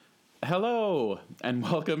Hello, and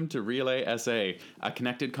welcome to Relay SA, a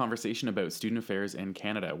connected conversation about student affairs in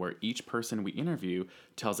Canada, where each person we interview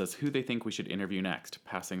tells us who they think we should interview next,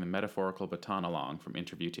 passing the metaphorical baton along from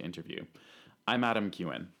interview to interview. I'm Adam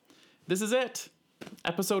Kewen. This is it!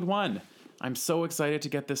 Episode 1. I'm so excited to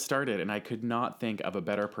get this started, and I could not think of a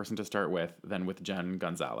better person to start with than with Jen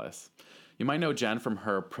Gonzalez. You might know Jen from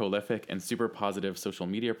her prolific and super positive social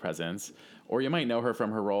media presence, or you might know her from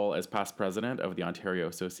her role as past president of the Ontario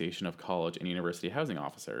Association of College and University Housing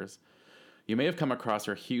Officers. You may have come across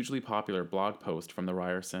her hugely popular blog post from the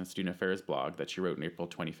Ryerson Student Affairs blog that she wrote in April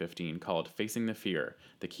 2015 called Facing the Fear,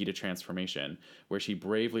 The Key to Transformation, where she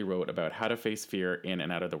bravely wrote about how to face fear in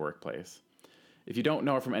and out of the workplace. If you don't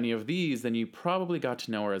know her from any of these, then you probably got to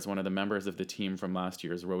know her as one of the members of the team from last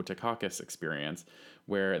year's Road to Caucus experience,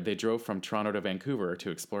 where they drove from Toronto to Vancouver to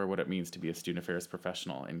explore what it means to be a student affairs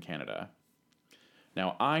professional in Canada.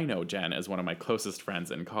 Now, I know Jen as one of my closest friends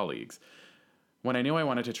and colleagues. When I knew I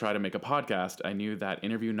wanted to try to make a podcast, I knew that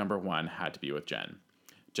interview number 1 had to be with Jen.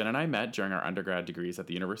 Jen and I met during our undergrad degrees at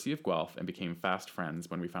the University of Guelph and became fast friends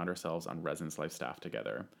when we found ourselves on residence life staff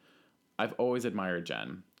together. I've always admired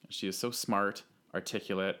Jen. She is so smart,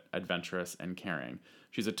 articulate, adventurous, and caring.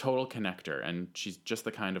 She's a total connector, and she's just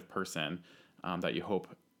the kind of person that you hope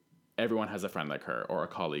everyone has a friend like her or a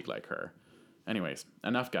colleague like her. Anyways,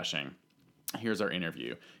 enough gushing. Here's our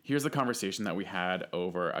interview. Here's the conversation that we had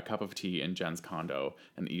over a cup of tea in Jen's condo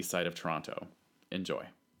in the east side of Toronto. Enjoy.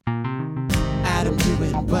 Adam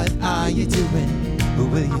Kewen, what are you doing? Who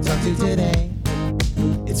will you talk to today?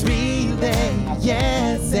 It's Relay,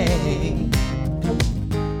 yes,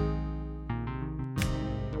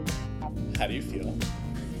 How do you feel?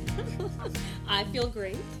 I feel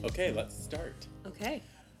great. Okay, let's start.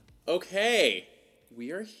 Okay.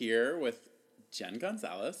 We are here with Jen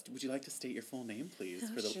Gonzalez. Would you like to state your full name, please,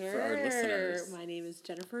 for our Sure. listeners? My name is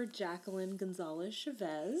Jennifer Jacqueline Gonzalez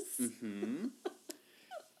Chavez. Mm-hmm.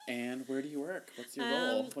 And where do you work? What's your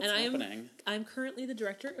role? What's happening? I'm currently the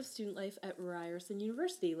Director of Student Life at Ryerson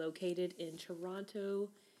University, located in Toronto,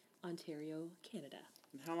 Ontario, Canada.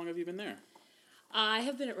 And how long have you been there? I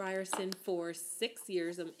have been at Ryerson for 6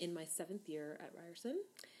 years. I'm in my 7th year at Ryerson.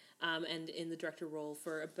 And in the director role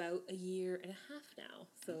for about a year and a half now.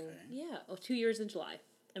 So, Okay. 2 years in July.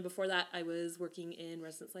 And before that, I was working in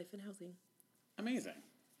residence life and housing. Amazing.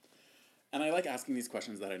 And I like asking these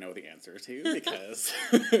questions that I know the answer to because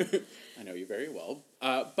I know you very well.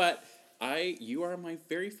 But you are my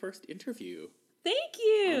very first interview Thank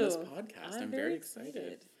you. on this podcast. I'm very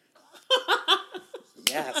excited.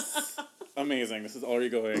 Yes. Amazing. This is already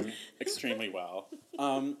going extremely well.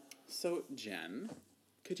 So, Jen,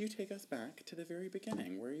 could you take us back to the very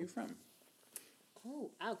beginning? Where are you from?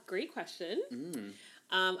 Oh, wow, great question.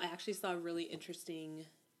 I actually saw a really interesting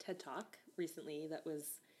TED Talk recently that was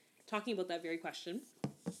talking about that very question.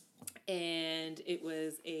 And it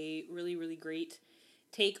was a really, really great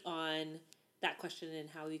take on that question and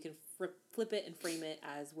how you can flip it and frame it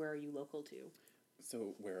as where are you local to?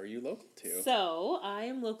 So, where are you local to? So, I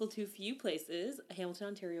am local to a few places. Hamilton,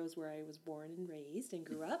 Ontario is where I was born and raised and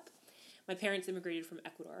grew up. My parents immigrated from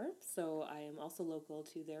Ecuador, so I am also local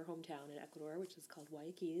to their hometown in Ecuador, which is called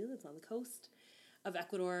Guayaquil. It's on the coast of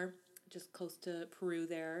Ecuador, just close to Peru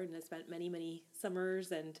there, and I spent many, many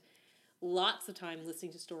summers and lots of time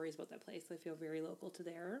listening to stories about that place. So I feel very local to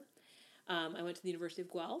there. I went to the University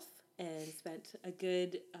of Guelph and spent a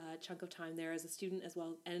good chunk of time there as a student as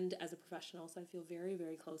well and as a professional, so I feel very,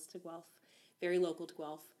 very close to Guelph, very local to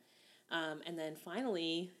Guelph. And then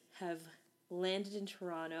finally have landed in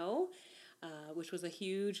Toronto, which was a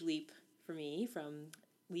huge leap for me from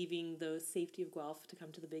leaving the safety of Guelph to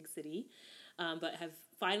come to the big city. But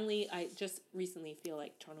I just recently feel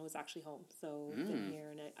like Toronto is actually home. So I've been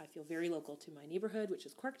here and I feel very local to my neighborhood, which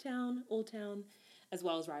is Corktown, Old Town, as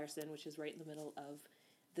well as Ryerson, which is right in the middle of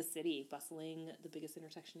the city, bustling, the biggest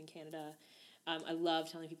intersection in Canada. I love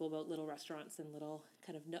telling people about little restaurants and little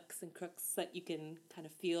kind of nooks and crooks that you can kind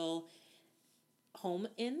of feel home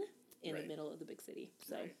in Right. the middle of the big city.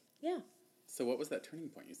 So, Right. yeah. So, what was that turning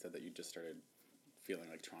point? You said that you just started feeling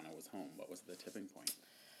like Toronto was home. What was the tipping point?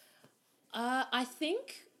 I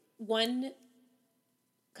think one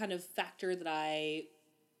kind of factor that I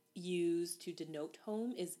use to denote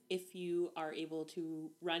home is if you are able to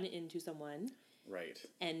run into someone Right.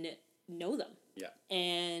 and know them. Yeah.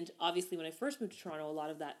 And obviously when I first moved to Toronto, a lot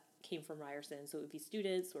of that came from Ryerson. So it would be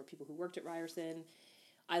students or people who worked at Ryerson.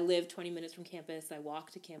 I lived 20 minutes from campus. I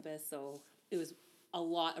walked to campus. So it was a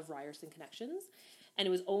lot of Ryerson connections. And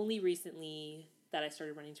it was only recently that I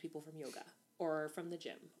started running into people from yoga or from the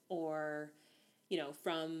gym or,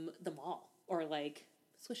 from the mall or like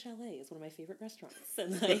Swiss Chalet is one of my favorite restaurants.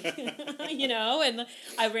 And like, you know, and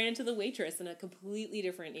I ran into the waitress in a completely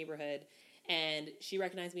different neighborhood, and she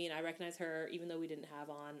recognized me and I recognized her, even though I didn't have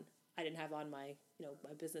on my, you know,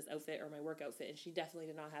 my business outfit or my work outfit, and she definitely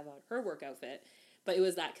did not have on her work outfit. But it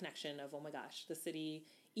was that connection of, oh my gosh, the city,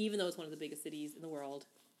 even though it's one of the biggest cities in the world,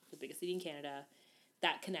 the biggest city in Canada,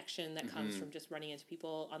 that connection that comes from just running into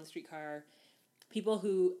people on the streetcar, people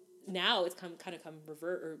who now it's come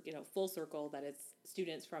revert, or, you know, full circle, that it's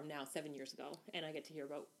students from now 7 years ago, and I get to hear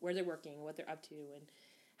about where they're working, what they're up to, and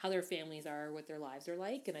how their families are, what their lives are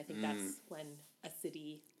like. And I think that's when a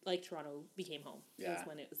city like Toronto became home. Yeah. That's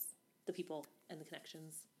when it was the people and the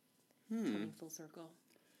connections coming full circle.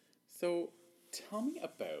 So tell me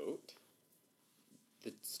about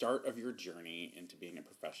the start of your journey into being a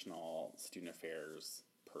professional student affairs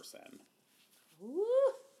person. Ooh.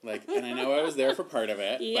 Like, and I know I was there for part of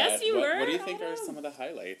it. Yes, but you were. What do you think are some of the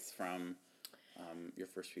highlights from your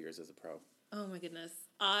first few years as a pro? Oh my goodness.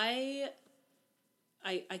 I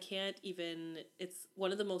can't even, it's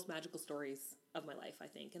one of the most magical stories of my life, I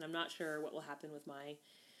think. And I'm not sure what will happen with my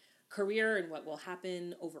career and what will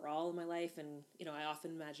happen overall in my life. And, you know, I often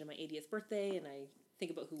imagine my 80th birthday and I think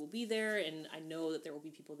about who will be there. And I know that there will be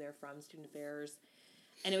people there from student affairs.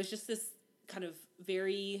 And it was just this kind of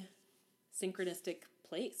very synchronistic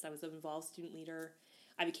place. I was an involved student leader.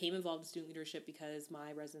 I became involved in student leadership because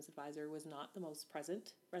my residence advisor was not the most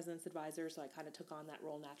present residence advisor. So I kind of took on that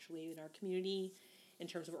role naturally in our community in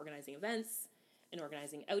terms of organizing events and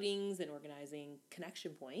organizing outings and organizing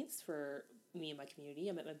connection points for me and my community.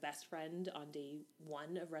 I met my best friend on day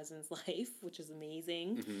 1 of residence life, which is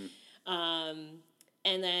amazing. And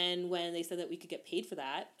then when they said that we could get paid for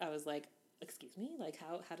that, I was like, excuse me, like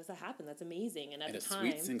how does that happen? That's amazing. And at the time,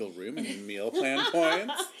 sweet single room and meal plan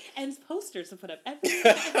points and posters to put up every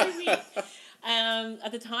week.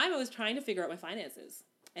 At the time, I was trying to figure out my finances,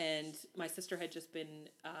 and my sister had just been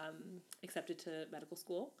accepted to medical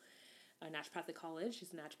school, naturopathic college.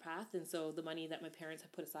 She's a naturopath, and so the money that my parents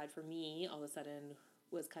had put aside for me all of a sudden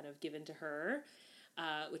was kind of given to her,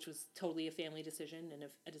 which was totally a family decision and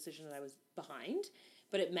a decision that I was behind.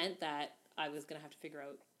 But it meant that I was going to have to figure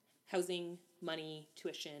out housing, money,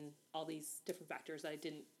 tuition, all these different factors that I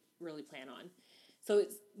didn't really plan on. So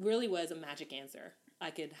it really was a magic answer. I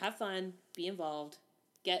could have fun, be involved,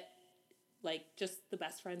 get like just the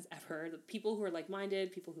best friends ever, the people who are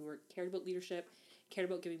like-minded, people who cared about leadership, cared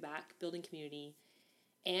about giving back, building community,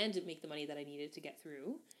 and make the money that I needed to get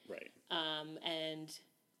through. Right. And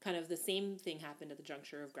kind of the same thing happened at the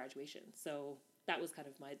juncture of graduation. So that was kind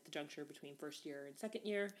of the juncture between first year and second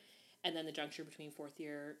year. And then the juncture between fourth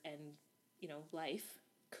year and, you know, life,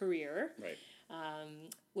 career, right,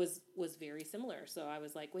 was very similar. So I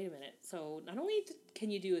was like, wait a minute. So not only can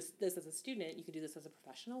you do this as a student, you can do this as a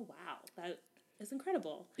professional. Wow, that is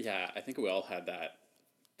incredible. Yeah, I think we all had that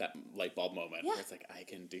light bulb moment where it's like, I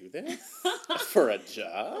can do this for a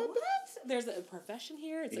job. What? There's a profession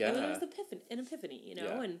here. It's it was an epiphany, you know.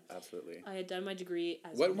 Yeah, and absolutely. I had done my degree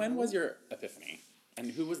as when was your epiphany? And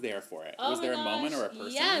who was there for it? Was there a moment or a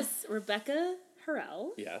person? Yes, Rebecca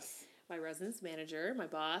Harrell. Yes. My residence manager, my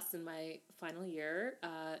boss in my final year,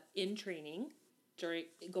 in training,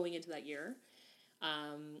 going into that year.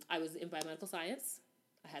 I was in biomedical science.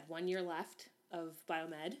 I had 1 year left of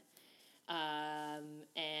biomed.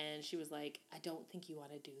 And she was like, I don't think you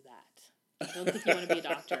want to do that. I don't think you want to be a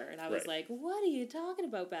doctor. And I was like, what are you talking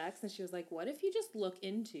about, Bex? And she was like, what if you just look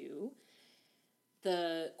into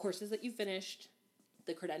the courses that you finished,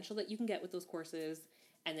 the credential that you can get with those courses,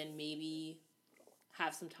 and then maybe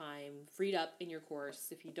have some time freed up in your course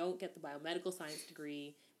if you don't get the biomedical science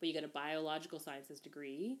degree, but you get a biological sciences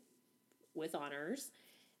degree with honors,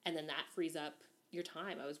 and then that frees up your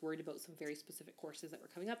time. I was worried about some very specific courses that were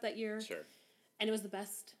coming up that year. Sure. And it was the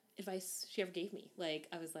best advice she ever gave me. Like,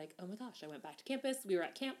 I was like, oh my gosh, I went back to campus. We were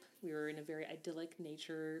at camp. We were in a very idyllic,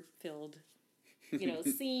 nature-filled,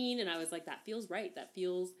 scene. And I was like, that feels right. That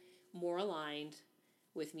feels more aligned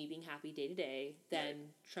with me being happy day to day than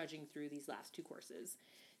trudging through these last 2 courses.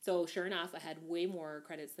 So sure enough, I had way more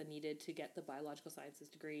credits than needed to get the biological sciences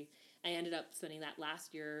degree. I ended up spending that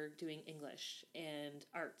last year doing English and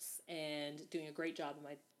arts and doing a great job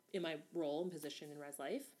in my role and position in Res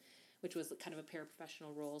Life, which was kind of a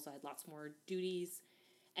paraprofessional role. So I had lots more duties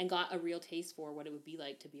and got a real taste for what it would be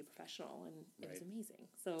like to be a professional. And it was amazing.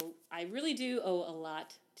 So I really do owe a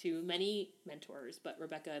lot to many mentors, but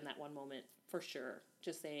Rebecca in that one moment, for sure,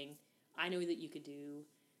 just saying, I know that you could do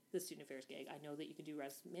the student affairs gig. I know that you could do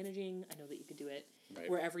res managing. I know that you could do it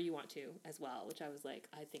wherever you want to as well, which I was like,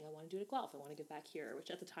 I think I want to do it at Guelph. I want to give back here, which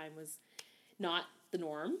at the time was not the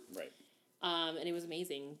norm. Right. And it was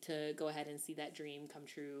amazing to go ahead and see that dream come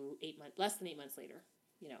true less than 8 months later.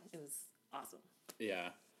 You know, it was awesome. Yeah.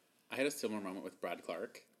 I had a similar moment with Brad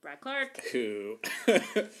Clark. Brad Clark. Who,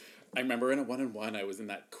 I remember in a one-on-one, I was in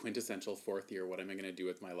that quintessential fourth year, what am I going to do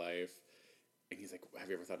with my life? And he's like, have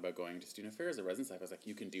you ever thought about going to student affairs or residence life? I was like,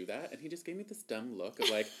 you can do that? And he just gave me this dumb look of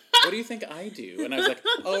like, what do you think I do? And I was like,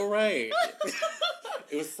 oh, right.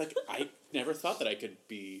 It was like, I never thought that I could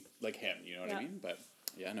be like him, you know what I mean? But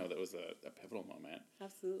yeah, no, that was a pivotal moment.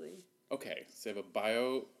 Absolutely. Okay, so you have a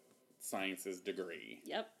biosciences degree.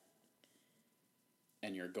 Yep.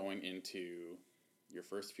 And you're going into your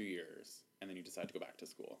first few years, and then you decide to go back to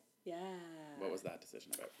school. Yeah. What was that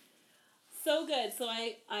decision about? So good. So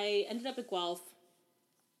I ended up at Guelph.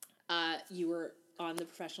 You were on the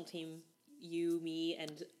professional team, you, me,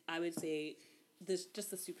 and I would say just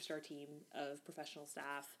the superstar team of professional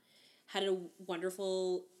staff. Had a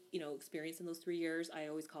wonderful, experience in those 3 years. I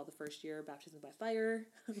always call the first year baptism by fire.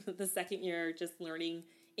 The second year, just learning,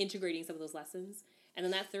 integrating some of those lessons. And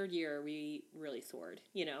then that third year, we really soared,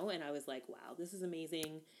 and I was like, wow, this is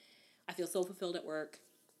amazing. I feel so fulfilled at work.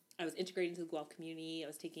 I was integrating to the Guelph community. I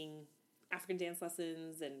was taking African dance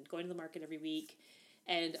lessons and going to the market every week.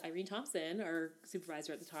 And Irene Thompson, our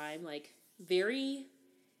supervisor at the time, very,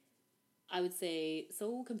 I would say,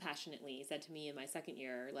 so compassionately said to me in my second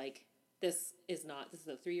year, this is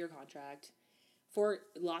a 3-year contract for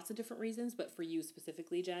lots of different reasons, but for you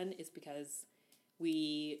specifically, Jen, is because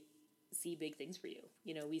we see big things for you.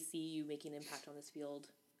 We see you making an impact on this field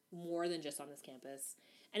more than just on this campus.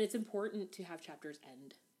 And it's important to have chapters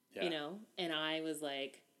end, And I was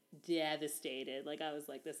devastated. I was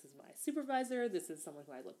like, this is my supervisor. This is someone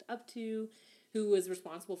who I looked up to, who was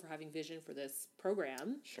responsible for having vision for this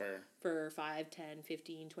program. Sure. For 5, 10,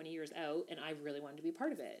 15, 20 years out. And I really wanted to be a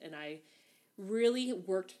part of it. And I really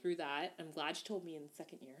worked through that. I'm glad she told me in the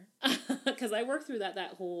second year. Because I worked through that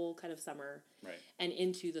whole kind of summer. Right. And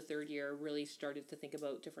into the third year, really started to think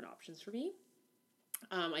about different options for me.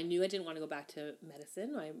 I knew I didn't want to go back to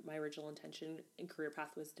medicine. My original intention and career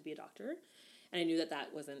path was to be a doctor. And I knew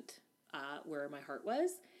that wasn't where my heart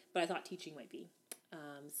was, but I thought teaching might be.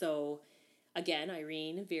 So, again,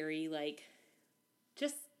 Irene, very,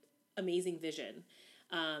 just amazing vision,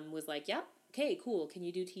 was like, yep, okay, cool. Can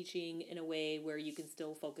you do teaching in a way where you can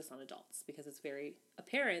still focus on adults? Because it's very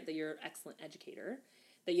apparent that you're an excellent educator,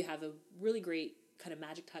 that you have a really great kind of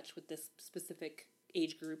magic touch with this specific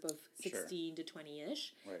age group of 16 to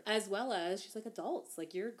 20-ish, right. As well as she's adults.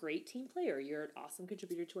 You're a great team player. You're an awesome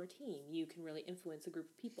contributor to our team. You can really influence a group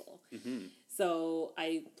of people. Mm-hmm. So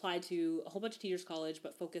I applied to a whole bunch of teachers college,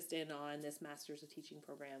 but focused in on this Master's of Teaching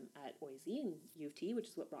program at OISE and U of T, which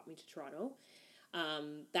is what brought me to Toronto.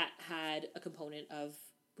 That had a component of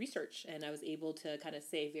research, and I was able to kind of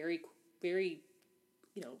say very, very,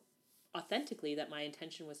 authentically that my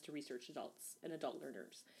intention was to research adults and adult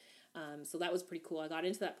learners. So that was pretty cool. I got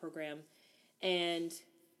into that program, and,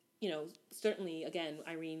 certainly, again,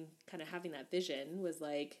 Irene kind of having that vision was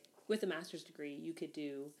with a master's degree, you could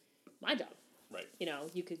do my job. Right.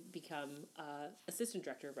 You could become assistant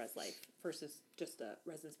director of Res Life versus just a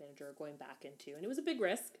residence manager going back into, and it was a big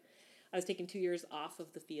risk. I was taking 2 years off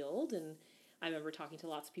of the field, and I remember talking to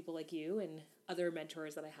lots of people like you and other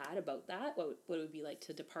mentors that I had about that, what it would be like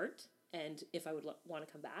to depart, and if I would want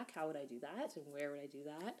to come back, how would I do that, and where would I do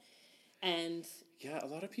that? And yeah, a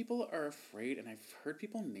lot of people are afraid, and I've heard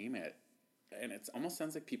people name it, and it almost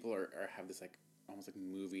sounds like people have this almost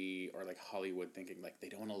movie or Hollywood thinking they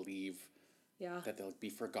don't want to leave. Yeah. That they'll be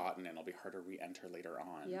forgotten and it'll be hard to re-enter later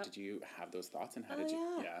on. Yep. Did you have those thoughts, and how did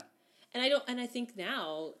you? Yeah. And I think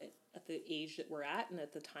now at the age that we're at and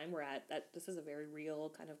at the time we're at, that this is a very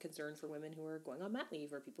real kind of concern for women who are going on mat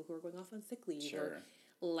leave or people who are going off on sick leave. Sure.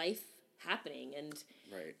 Or life happening. And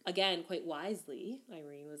right. Again, quite wisely,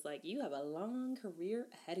 Irene was like, you have a long career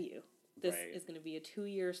ahead of you. This is going to be a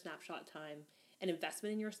 2-year snapshot time, an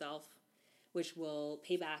investment in yourself, which will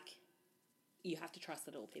pay back. You have to trust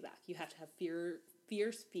that it will pay back. You have to have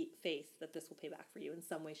fierce faith that this will pay back for you in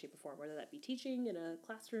some way, shape, or form, whether that be teaching in a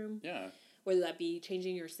classroom, whether that be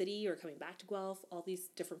changing your city or coming back to Guelph, all these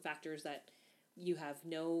different factors that you have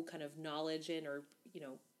no kind of knowledge in or,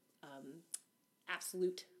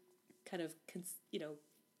 absolute kind of,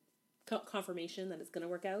 confirmation that it's going to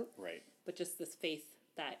work out. Right. But just this faith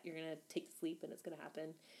that you're going to take the leap and it's going to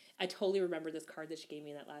happen. I totally remember this card that she gave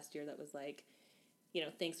me that last year that was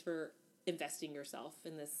thanks for investing yourself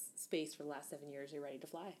in this space for the last 7 years. You're ready to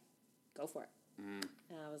fly. Go for it. Mm.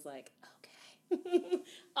 And I was like, okay,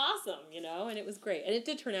 awesome, and it was great. And it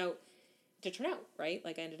did turn out, right?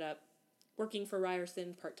 I ended up working for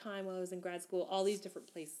Ryerson part-time while I was in grad school. All these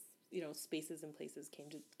different spaces and places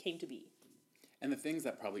came to be. And the things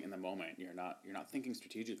that probably in the moment you're not thinking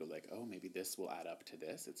strategically like, oh, maybe this will add up to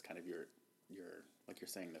this. It's kind of your like you're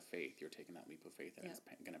saying, the faith. You're taking that leap of faith and it's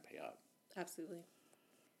going to pay up. Absolutely.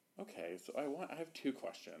 Okay, so I have 2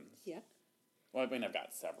 questions. Yeah. Well, I mean, I've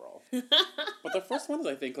got several. But the first one is,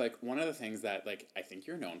 I think, like, one of the things that, like, I think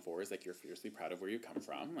you're known for is, like, you're fiercely proud of where you come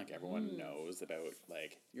from. Like, everyone knows about,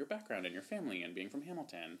 like, your background and your family and being from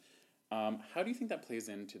Hamilton. How do you think that plays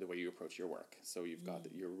into the way you approach your work? So you've got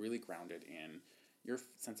that you're really grounded in your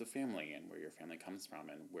sense of family and where your family comes from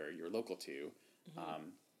and where you're local to.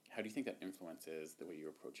 How do you think that influences the way you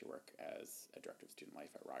approach your work as a director of student life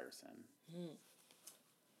at Ryerson?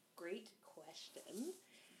 Great question.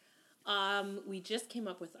 We just came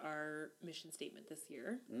up with our mission statement this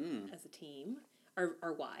year as a team.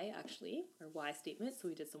 Our why, actually. Our why statement. So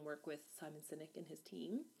we did some work with Simon Sinek and his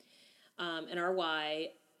team. And our why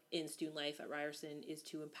in student life at Ryerson is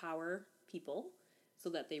to empower people so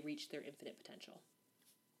that they reach their infinite potential.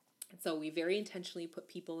 And so we very intentionally put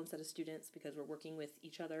people instead of students because we're working with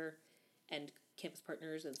each other and campus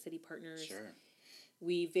partners and city partners. Sure.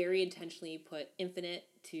 We very intentionally put infinite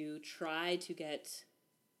to try to get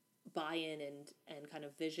buy-in and kind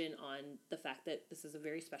of vision on the fact that this is a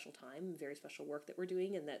very special time, very special work that we're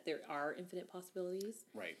doing, and that there are infinite possibilities.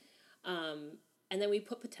 Right. And then we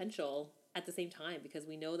put potential at the same time because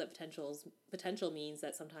we know that potential means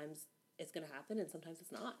that sometimes it's going to happen and sometimes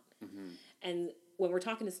it's not. And when we're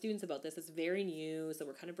talking to students about this, it's very new, so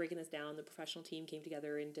we're kind of breaking this down. The professional team came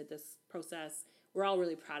together and did this process. We're all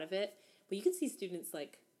really proud of it, but you can see students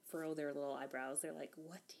like furrow their little eyebrows. They're like,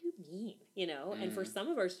 what do you mean? You know? And for some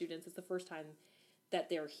of our students, it's the first time that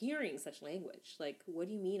they're hearing such language. Like, what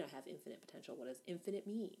do you mean I have infinite potential? What does infinite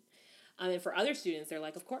mean? And for other students, they're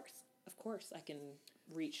like, of course I can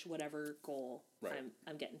reach whatever goal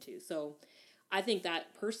I'm getting to. So I think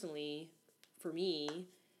that personally, for me,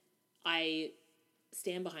 I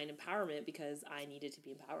stand behind empowerment because I needed to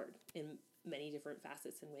be empowered in many different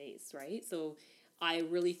facets and ways, right? So I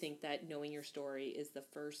really think that knowing your story is the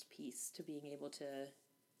first piece to being able to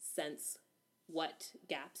sense what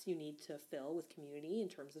gaps you need to fill with community in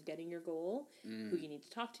terms of getting your goal, who you need to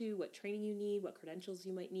talk to, what training you need, what credentials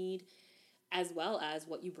you might need, as well as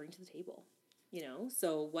what you bring to the table. You know,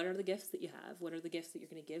 so what are the gifts that you have? What are the gifts that you're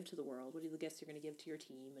going to give to the world? What are the gifts you're going to give to your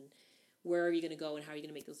team? And where are you going to go and how are you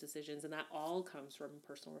going to make those decisions? And that all comes from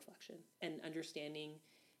personal reflection and understanding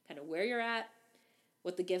kind of where you're at,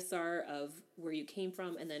 what the gifts are of where you came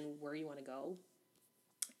from, and then where you want to go.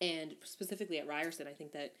 And specifically at Ryerson, I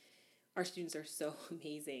think that our students are so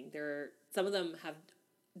amazing. Some of them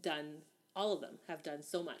all of them have done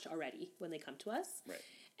so much already when they come to us. Right.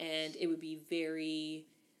 And it would be very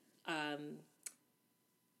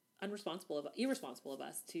irresponsible of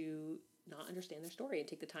us to not understand their story and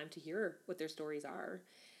take the time to hear what their stories are.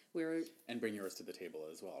 And bring yours to the table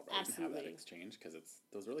as well, right? Absolutely. And have that exchange, because it's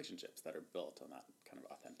those relationships that are built on that kind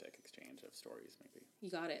of authentic exchange of stories, maybe.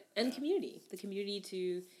 You got it. And the community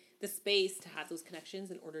to the space to have those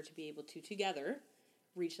connections in order to be able to together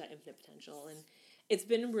reach that infinite potential. And it's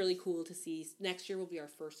been really cool to see. Next year will be our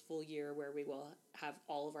first full year where we will have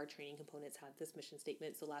all of our training components have this mission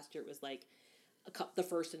statement. So last year it was like the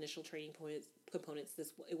first initial training components,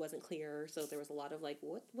 it wasn't clear, so there was a lot of like,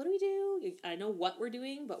 what do we do? I know what we're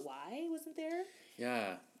doing, but why wasn't there?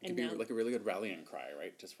 Yeah, it could be like a really good rallying cry,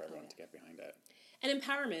 right? Just for everyone to get behind it. And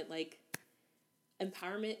empowerment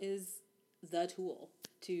is the tool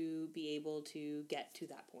to be able to get to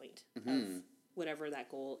that point of whatever that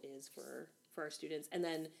goal is for our students, and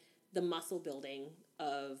then the muscle building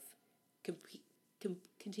of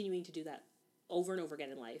continuing to do that over and over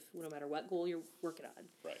again in life, no matter what goal you're working on.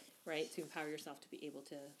 Right? To empower yourself to be able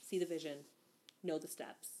to see the vision, know the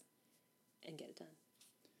steps, and get it done.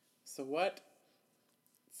 So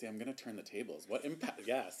see, I'm going to turn the tables.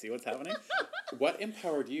 See what's happening? What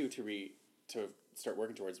empowered you to start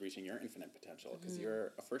working towards reaching your infinite potential? Because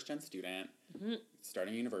you're a first-gen student,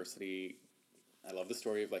 starting university. I love the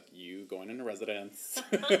story of, like, you going into residence.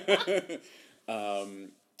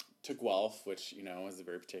 To Guelph, which, you know, is a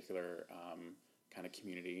very particular kind of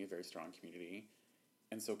community, a very strong community.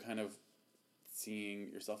 And so kind of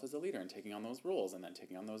seeing yourself as a leader and taking on those roles and then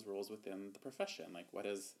taking on those roles within the profession. Like, what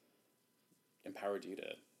has empowered you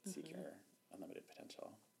to seek your unlimited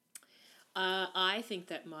potential? I think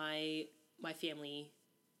that my family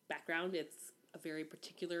background, it's a very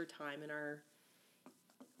particular time in our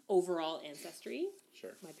overall ancestry.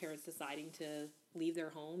 Sure. My parents deciding to leave their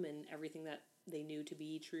home and everything that they knew to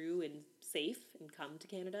be true and safe and come to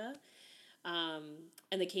Canada. And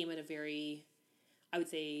they came at a very, I would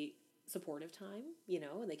say, supportive time, you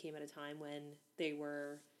know, and they came at a time when they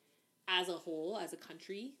were as a whole, as a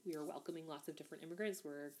country, we are welcoming lots of different immigrants.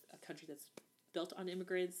 We're a country that's built on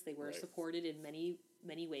immigrants. They were Right. supported in many,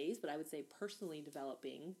 many ways, but I would say personally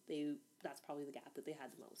developing, that's probably the gap that they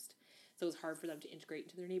had the most. So it was hard for them to integrate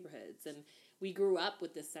into their neighborhoods. And we grew up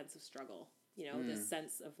with this sense of struggle, this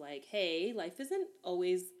sense of like, hey, life isn't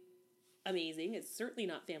always amazing. It's certainly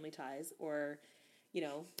not Family Ties or,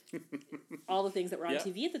 all the things that were on Yep.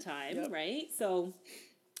 TV at the time, Yep. right? So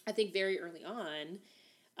I think very early on,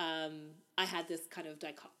 I had this kind of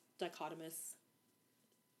dichotomous,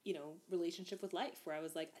 relationship with life where I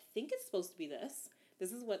was like, I think it's supposed to be this.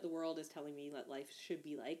 This is what the world is telling me that life should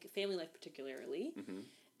be like, family life particularly. Mm-hmm.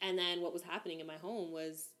 And then what was happening in my home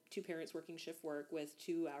was two parents working shift work with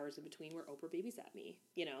 2 hours in between where Oprah babysat me,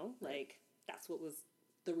 like that's what was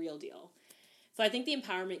the real deal. So I think the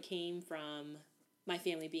empowerment came from my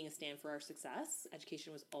family being a stand for our success.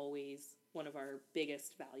 Education was always one of our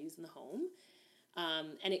biggest values in the home.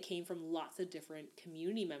 And it came from lots of different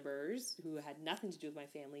community members who had nothing to do with my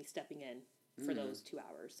family stepping in for those 2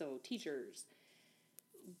 hours. So teachers,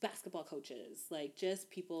 basketball coaches, like just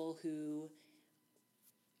people who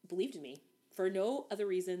believed in me for no other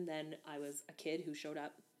reason than I was a kid who showed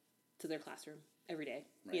up to their classroom every day,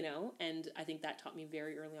 Right. And I think that taught me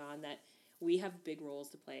very early on that we have big roles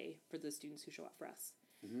to play for the students who show up for us.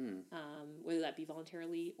 Mm-hmm. Whether that be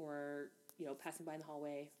voluntarily or, passing by in the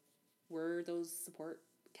hallway. We're those support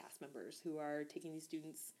cast members who are taking these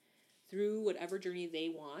students through whatever journey they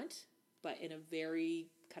want, but in a very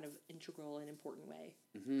kind of integral and important way.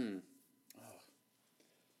 Mm-hmm. Oh,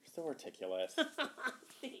 you're so articulate.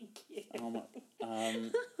 Thank you. Oh my.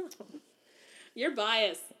 You're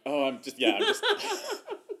biased. Oh, I'm just.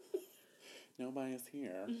 No bias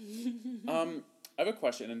here. I have a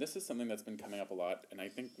question, and this is something that's been coming up a lot, and I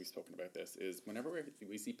think we've spoken about this, is whenever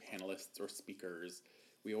we see panelists or speakers,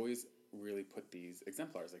 we always really put these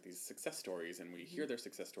exemplars, like these success stories, and we hear their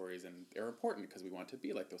success stories, and they're important because we want to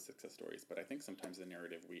be like those success stories. But I think sometimes the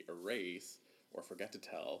narrative we erase or forget to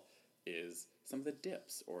tell is some of the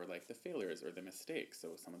dips or like the failures or the mistakes.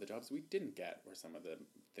 So some of the jobs we didn't get or some of the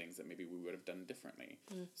things that maybe we would have done differently.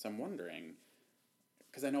 So I'm wondering,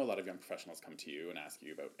 because I know a lot of young professionals come to you and ask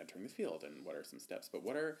you about entering the field and what are some steps, but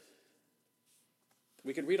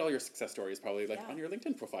we could read all your success stories probably like on your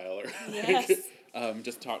LinkedIn profile or Yes.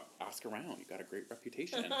 just ask around. You got a great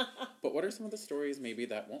reputation. But what are some of the stories maybe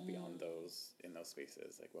that won't be on in those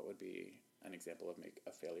spaces? Like what would be an example of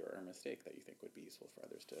a failure or a mistake that you think would be useful for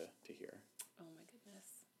others to hear? Oh my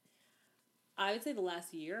goodness. I would say the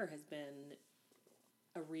last year has been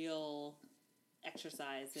a real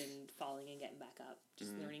exercise in falling and getting back up.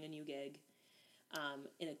 Just learning a new gig.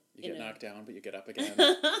 You get knocked down, but you get up again.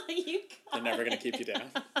 They're never going to keep you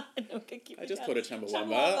down. I just put a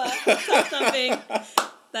Chumbawamba. That's something.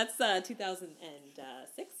 That's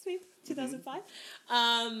 2006, maybe 2005.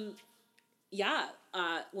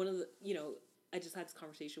 One of the, I just had this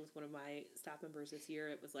conversation with one of my staff members this year.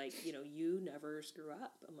 It was like, you never screw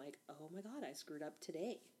up. I'm like, oh my God, I screwed up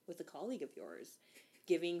today with a colleague of yours,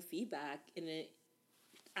 giving feedback in an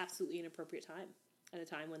absolutely inappropriate time. At a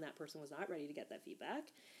time when that person was not ready to get that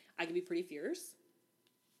feedback. I can be pretty fierce.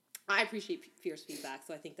 I appreciate fierce feedback,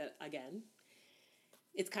 so I think that, again,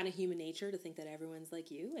 it's kind of human nature to think that everyone's like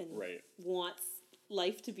you and wants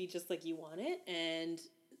life to be just like you want it. And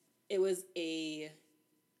it was a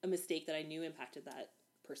mistake that I knew impacted that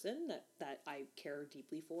person that I care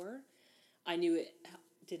deeply for. I knew it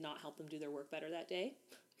did not help them do their work better that day,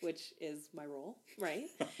 which is my role, right?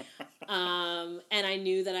 And I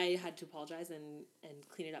knew that I had to apologize and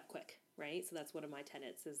clean it up quick, right? So that's one of my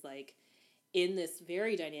tenets is like, in this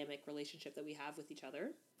very dynamic relationship that we have with each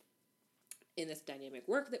other, in this dynamic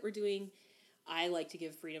work that we're doing, I like to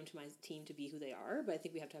give freedom to my team to be who they are, but I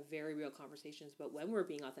think we have to have very real conversations about when we're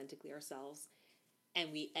being authentically ourselves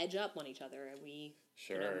and we edge up on each other and we,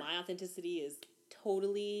 my authenticity is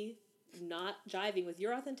totally not jiving with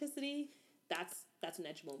your authenticity. That's an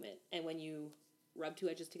edge moment. And when you rub two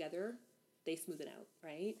edges together, they smooth it out,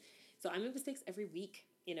 right? So I make mistakes every week,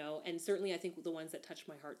 and certainly I think the ones that touch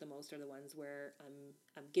my heart the most are the ones where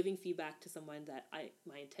I'm giving feedback to someone that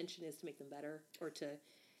my intention is to make them better or to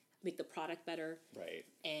make the product better. Right.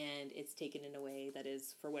 And it's taken in a way that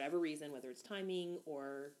is, for whatever reason, whether it's timing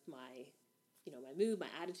or my mood, my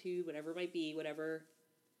attitude, whatever it might be, whatever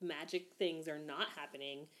magic things are not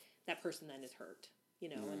happening, that person then is hurt,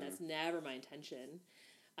 and that's never my intention.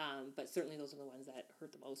 But certainly those are the ones that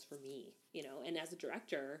hurt the most for me, and as a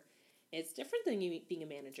director, it's different than being a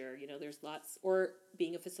manager, there's lots, or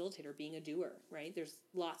being a facilitator, being a doer, right? There's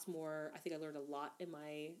lots more. I think I learned a lot in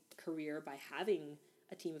my career by having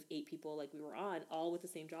a team of 8 people like we were on, all with the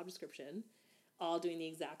same job description, all doing the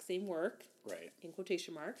exact same work, Right. in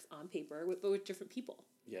quotation marks, on paper, but with different people.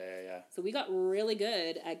 Yeah. So we got really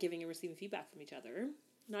good at giving and receiving feedback from each other.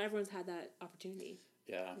 Not everyone's had that opportunity.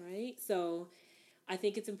 Yeah. Right? So I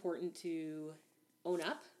think it's important to own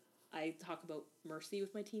up. I talk about mercy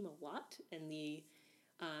with my team a lot, and the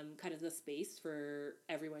kind of the space for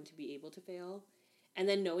everyone to be able to fail. And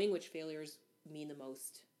then knowing which failures mean the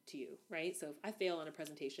most to you, right? So if I fail on a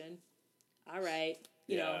presentation, all right,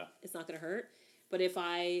 you know, it's not going to hurt. But if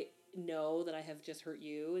I know that I have just hurt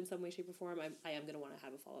you in some way, shape, or form, I am going to want to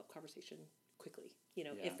have a follow-up conversation quickly, you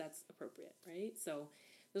know, if that's appropriate, right? So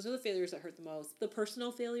those are the failures that hurt the most. The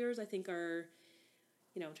personal failures, I think, are,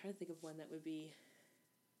 you know, I'm trying to think of one that would be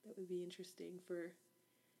interesting for...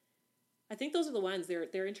 I think those are the ones, they're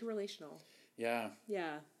interrelational. Yeah.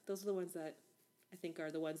 Yeah, those are the ones that I think are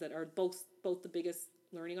the ones that are both the biggest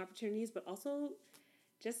learning opportunities, but also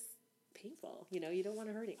just painful. You know, you don't want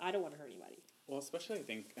to hurt I don't want to hurt anybody. Well, especially I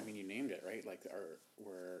think, I mean, you named it, right? Like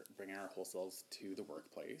we're bringing our whole selves to the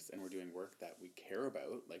workplace, and we're doing work that we care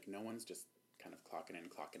about. Like no one's just kind of clocking in,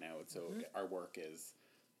 clocking out. So our work is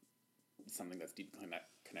something that's deeply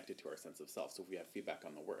connected to our sense of self. So if we have feedback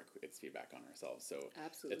on the work, it's feedback on ourselves. So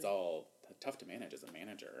absolutely, it's all tough to manage as a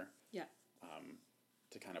manager. Yeah.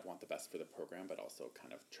 To kind of want the best for the program, but also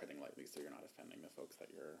kind of treading lightly so you're not offending the folks that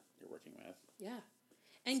you're working with. Yeah.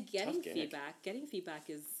 And it's getting feedback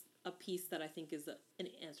is a piece that I think is an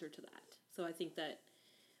answer to that. So I think that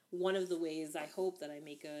one of the ways I hope that I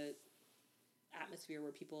make a atmosphere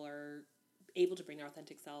where people are able to bring their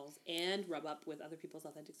authentic selves and rub up with other people's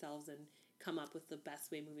authentic selves and come up with the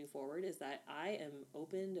best way moving forward is that I am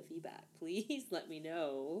open to feedback. Please let me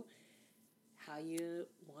know how you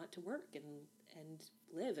want to work and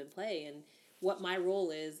live and play and what my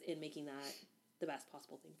role is in making that the best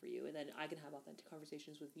possible thing for you. And then I can have authentic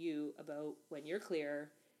conversations with you about when you're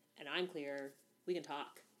clear and I'm clear, we can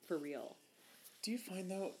talk for real. Do you find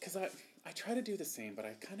though, because I try to do the same, but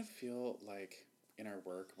I kind of feel like in our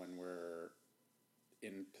work when we're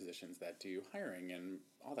in positions that do hiring and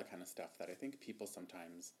all that kind of stuff, that I think people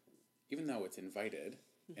sometimes, even though it's invited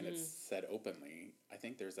and it's said openly, I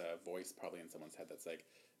think there's a voice probably in someone's head that's like,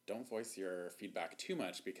 don't voice your feedback too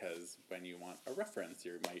much, because when you want a reference,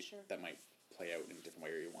 that might play out in a different way,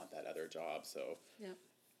 or you want that other job. So yeah,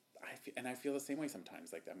 I feel the same way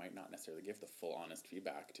sometimes. Like I might not necessarily give the full honest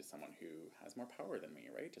feedback to someone who has more power than me,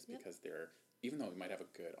 right? Just because even though we might have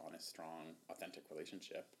a good, honest, strong, authentic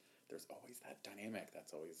relationship, there's always that dynamic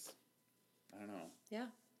that's always, I don't know. Yeah.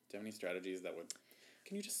 Do you have any strategies that would...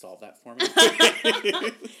 Can you just solve that for me?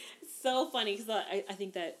 So funny, because I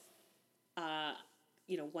think that,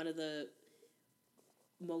 you know, one of the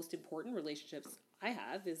most important relationships I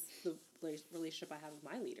have is the relationship I have with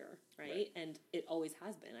my leader, right? And it always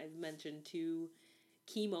has been. I've mentioned 2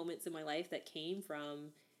 key moments in my life that came from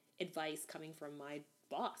advice coming from my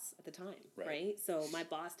boss at the time, right? So my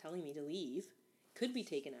boss telling me to leave could be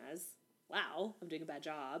taken as, wow, I'm doing a bad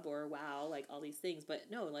job, or wow, like all these things. But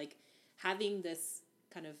no, like having this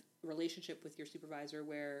kind of relationship with your supervisor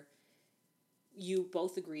where you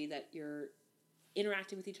both agree that you're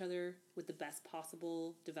interacting with each other with the best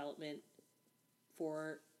possible development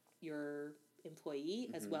for your employee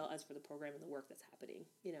as well as for the program and the work that's happening,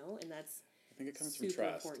 you know, and that's I think it comes from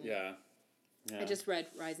trust. Important. Yeah. I just read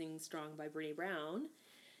Rising Strong by Brené Brown,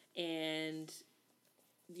 and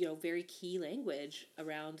you know, very key language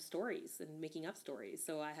around stories and making up stories.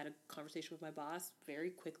 So I had a conversation with my boss very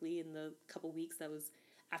quickly in the couple weeks that was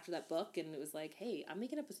after that book, and it was like, hey, I'm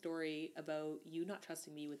making up a story about you not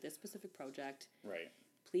trusting me with this specific project. Right.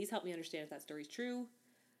 Please help me understand if that story's true.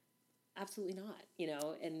 Absolutely not, you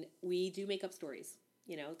know, and we do make up stories,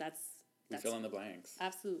 you know, that's fill in the blanks.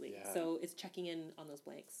 Absolutely. Yeah. So it's checking in on those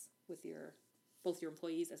blanks with both your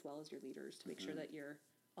employees as well as your leaders to make sure that you're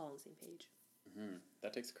all on the same page. Mm-hmm.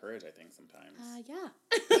 That takes courage, I think, sometimes. Yeah.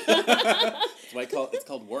 That's why it's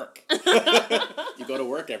called work. You go to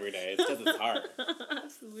work every day. It's because it's hard.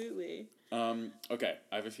 Absolutely. Okay,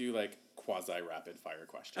 I have a few quasi-rapid fire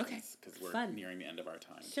questions. Okay. Because we're nearing the end of our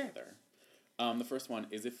time together. The first one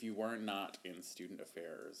is, if you were not in student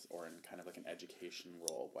affairs or in kind of like an education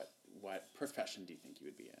role, what profession do you think you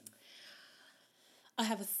would be in? I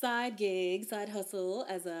have a side hustle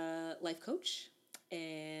as a life coach,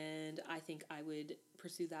 and I think I would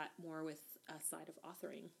pursue that more with a side of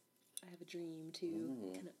authoring. I have a dream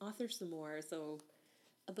to kind of author some more, so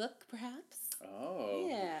a book perhaps. Oh,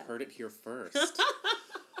 yeah. Heard it here first.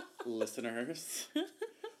 Listeners.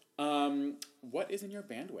 What is in your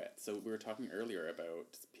bandwidth? So we were talking earlier about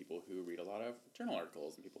people who read a lot of journal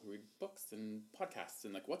articles and people who read books and podcasts,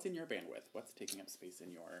 and what's in your bandwidth? What's taking up space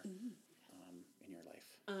in your in your life?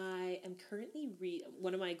 I am currently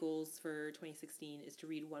one of my goals for 2016 is to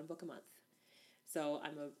read one book a month. So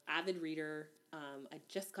I'm an avid reader. I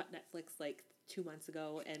just got Netflix like 2 months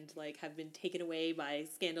ago and like have been taken away by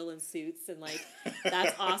Scandal and Suits, and like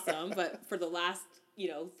that's awesome. But for the last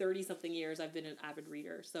 30 something years, I've been an avid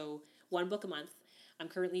reader. So one book a month. I'm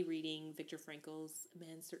currently reading Viktor Frankl's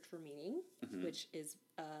Man's Search for Meaning, which is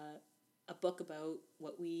a book about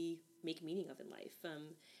what we make meaning of in life.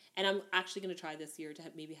 And I'm actually going to try this year to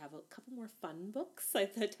maybe have a couple more fun books. I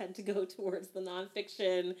tend to go towards the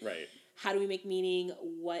nonfiction. Right. How do we make meaning?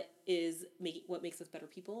 What makes us better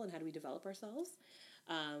people, and how do we develop ourselves?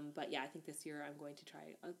 But yeah, I think this year I'm going to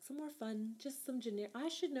try some more fun, just some generic. I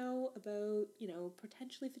should know about,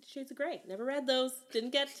 potentially 50 Shades of Grey. Never read those. Didn't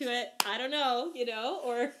get to it. I don't know,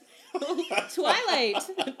 or Twilight.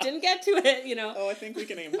 Didn't get to it, Oh, I think we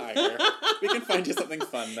can aim higher. We can find you something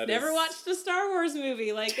fun that Never watched a Star Wars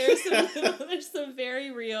movie. Like, there's some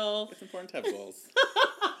very real... It's important to have goals.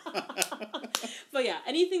 But yeah,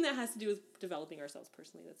 anything that has to do with developing ourselves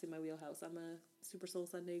personally, that's in my wheelhouse. I'm a Super Soul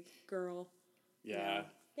Sunday girl. Yeah.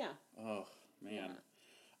 Yeah. Oh, man.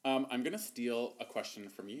 Yeah. I'm going to steal a question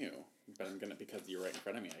from you, but because you're right in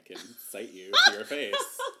front of me, I can cite you to your face.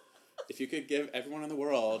 If you could give everyone in the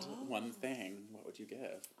world one thing, what would you give?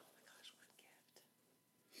 Oh my gosh, one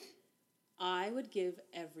gift. I would give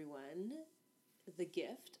everyone the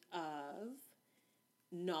gift of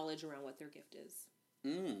knowledge around what their gift is.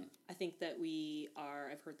 I think that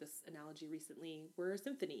I've heard this analogy recently, we're a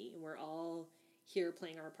symphony, and we're all here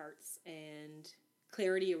playing our parts, and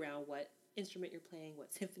clarity around what instrument you're playing,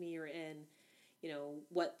 what symphony you're in,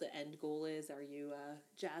 what the end goal is. Are you a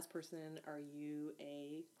jazz person? Are you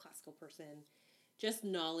a classical person? Just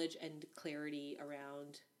knowledge and clarity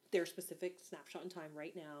around their specific snapshot in time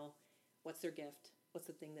right now. What's their gift? What's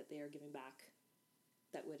the thing that they are giving back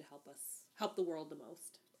that would help the world the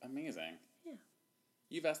most? Amazing. Yeah.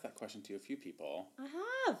 You've asked that question to a few people. I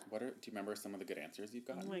have. Do you remember some of the good answers you've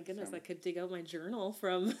gotten? Oh my goodness, I could dig out my journal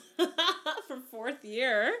from from fourth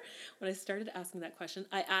year when I started asking that question.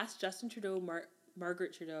 I asked Justin Trudeau,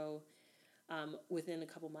 Margaret Trudeau, within a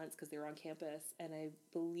couple months because they were on campus, and I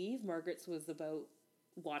believe Margaret's was about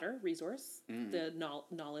water resource, the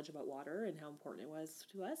knowledge about water and how important it was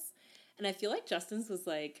to us, and I feel like Justin's was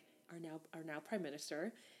like our now Prime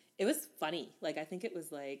Minister. It was funny, like I think it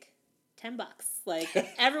was like $10. Like,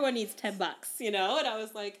 everyone needs $10, and I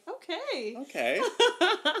was like, okay. Okay.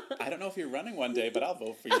 I don't know if you're running one day, but I'll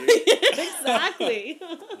vote for you. Exactly.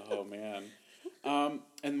 Oh, man.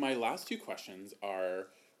 And my last two questions are,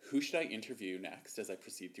 who should I interview next as I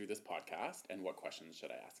proceed through this podcast, and what questions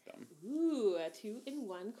should I ask them? Ooh, a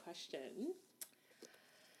 2-in-1 question.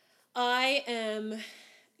 I'm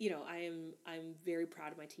very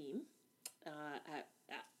proud of my team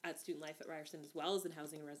at Student Life at Ryerson, as well as in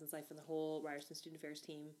Housing and Residence Life and the whole Ryerson Student Affairs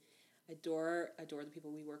team. I adore the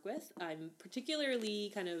people we work with. I'm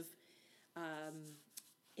particularly kind of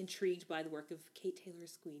intrigued by the work of Kate Taylor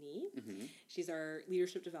Squeeny. Mm-hmm. She's our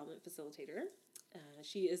leadership development facilitator.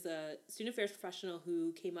 She is a student affairs professional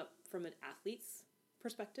who came up from an athlete's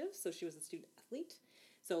perspective. So she was a student athlete.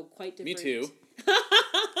 So quite different. Me too.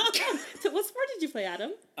 So what sport did you play,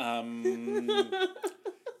 Adam?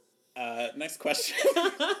 Next question.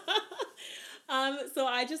 So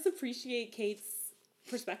I just appreciate Kate's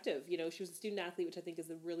perspective. She was a student athlete, which I think is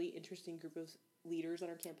a really interesting group of leaders on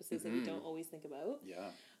our campuses that we don't always think about. Yeah.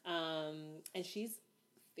 And she's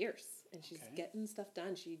fierce, and she's getting stuff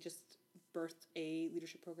done. She just birthed a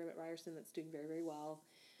leadership program at Ryerson that's doing very, very well.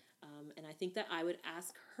 And I think that I would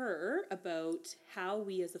ask her about how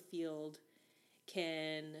we as a field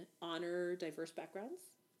can honor diverse backgrounds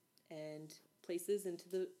and places into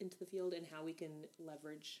the field, and how we can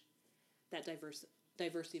leverage that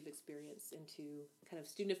diversity of experience into kind of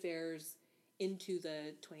student affairs into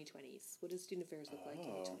the 2020s. What does student affairs look like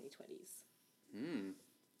in the 2020s?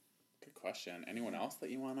 Good question. Anyone else that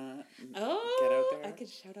you want to get out there? I could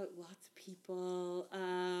shout out lots of people.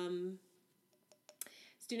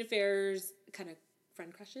 Student affairs kind of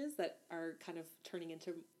friend crushes that are kind of turning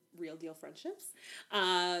into real deal friendships.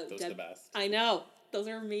 Those are the best. I know. Those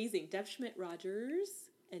are amazing. Deb Schmidt-Rogers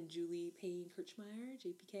and Julie Payne Kirchmeier,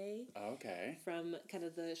 JPK. Okay. From kind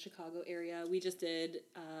of the Chicago area. We just did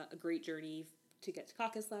a great journey to get to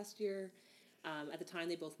caucus last year. At the time,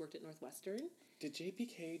 they both worked at Northwestern. Did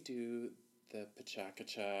JPK do the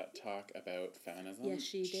Pachacacha talk about feminism? Yes,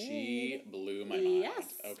 she did. She blew my mind.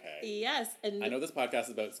 Yes. Okay. Yes. And I know this podcast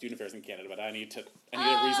is about student affairs in Canada, but I need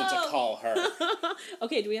a reason to call her.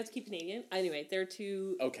 Okay, do we have to keep Canadian? Anyway, there are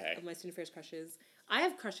two of my student affairs crushes. I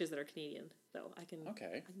have crushes that are Canadian, though. I can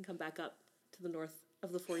come back up to the north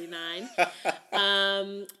of the 49.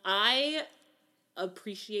 I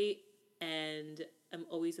appreciate and am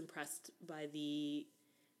always impressed by the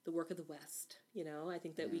work of the West. You know, I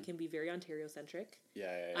think that we can be very Ontario-centric.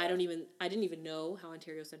 Yeah. I didn't even know how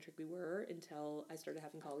Ontario-centric we were until I started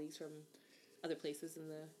having colleagues from other places in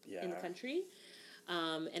the country.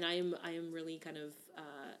 And I am really kind of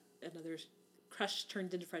another crush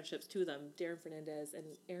turned into friendships, two of them, Darren Fernandez and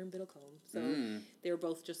Aaron Biddlecombe. So they were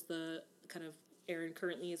both just the kind of, Aaron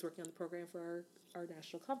currently is working on the program for our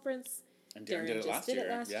national conference. And Darren did it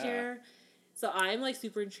last year. So I'm like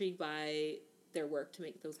super intrigued by their work to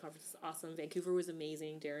make those conferences awesome. Vancouver was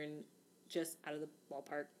amazing. Darren just out of the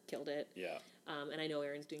ballpark killed it. Yeah. And I know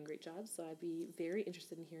Aaron's doing a great job, so I'd be very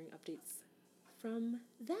interested in hearing updates from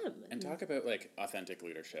them. And talk about like authentic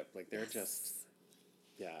leadership. Like they're just,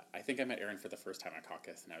 I think I met Aaron for the first time at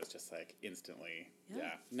caucus, and I was just like instantly,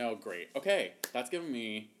 no, great. Okay, that's given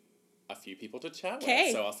me a few people to chat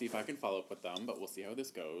with, so I'll see if I can follow up with them, but we'll see how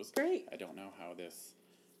this goes. Great. I don't know how this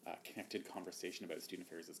connected conversation about student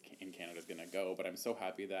affairs in Canada is going to go, but I'm so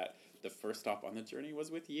happy that the first stop on the journey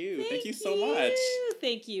was with you. Thank you so much.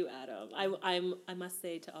 Thank you, Adam. I must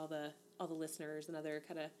say to all the listeners, another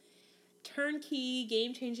kind of turnkey,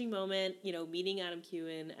 game-changing moment, you know, meeting Adam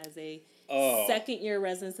Kewen as a second-year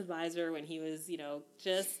residence advisor when he was, you know,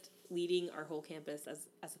 just leading our whole campus as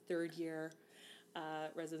a third-year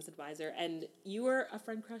residence advisor. And you were a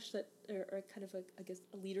friend crush that, or kind of a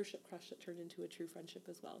leadership crush that turned into a true friendship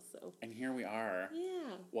as well. So. And here we are.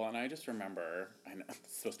 Yeah. Well, and I just remember, I know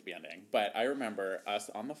it's supposed to be ending, but I remember us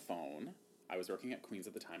on the phone. I was working at Queen's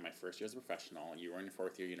at the time, my first year as a professional. You were in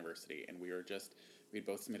fourth year university, and we'd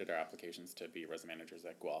both submitted our applications to be resident managers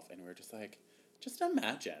at Guelph, and we were just like, just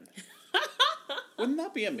imagine. Wouldn't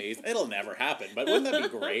that be amazing? It'll never happen, but wouldn't that be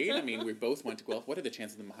great? I mean, we both went to Guelph. What are the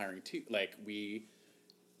chances of them hiring two? Like, we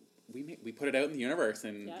put it out in the universe,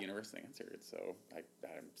 and the universe answered. So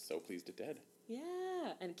I'm so pleased it did. Yeah,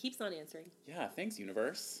 and it keeps on answering. Yeah, thanks,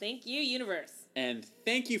 universe. Thank you, universe. And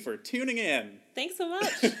thank you for tuning in. Thanks so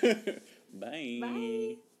much. Bye.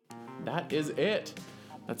 Bye. That is it.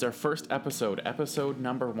 That's our first episode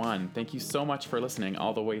number 1. Thank you so much for listening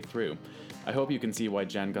all the way through. I hope you can see why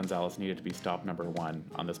Jen Gonzalez needed to be stop number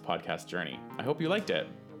 1 on this podcast journey. I hope you liked it.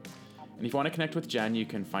 And if you want to connect with Jen, you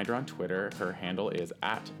can find her on Twitter. Her handle is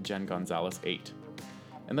 @JenGonzalez8.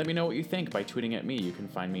 And let me know what you think by tweeting at me. You can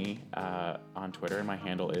find me on Twitter, and my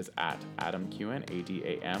handle is @AdamKuhn,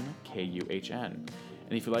 ADAMKUHN.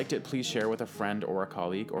 And if you liked it, please share with a friend or a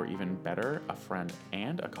colleague, or even better, a friend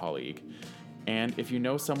and a colleague. And if you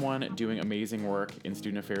know someone doing amazing work in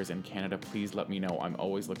student affairs in Canada, please let me know. I'm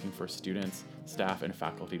always looking for students, staff, and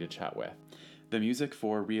faculty to chat with. The music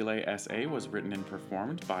for Relay SA was written and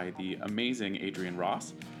performed by the amazing Adrian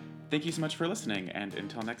Ross. Thank you so much for listening, and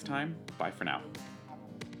until next time, bye for now.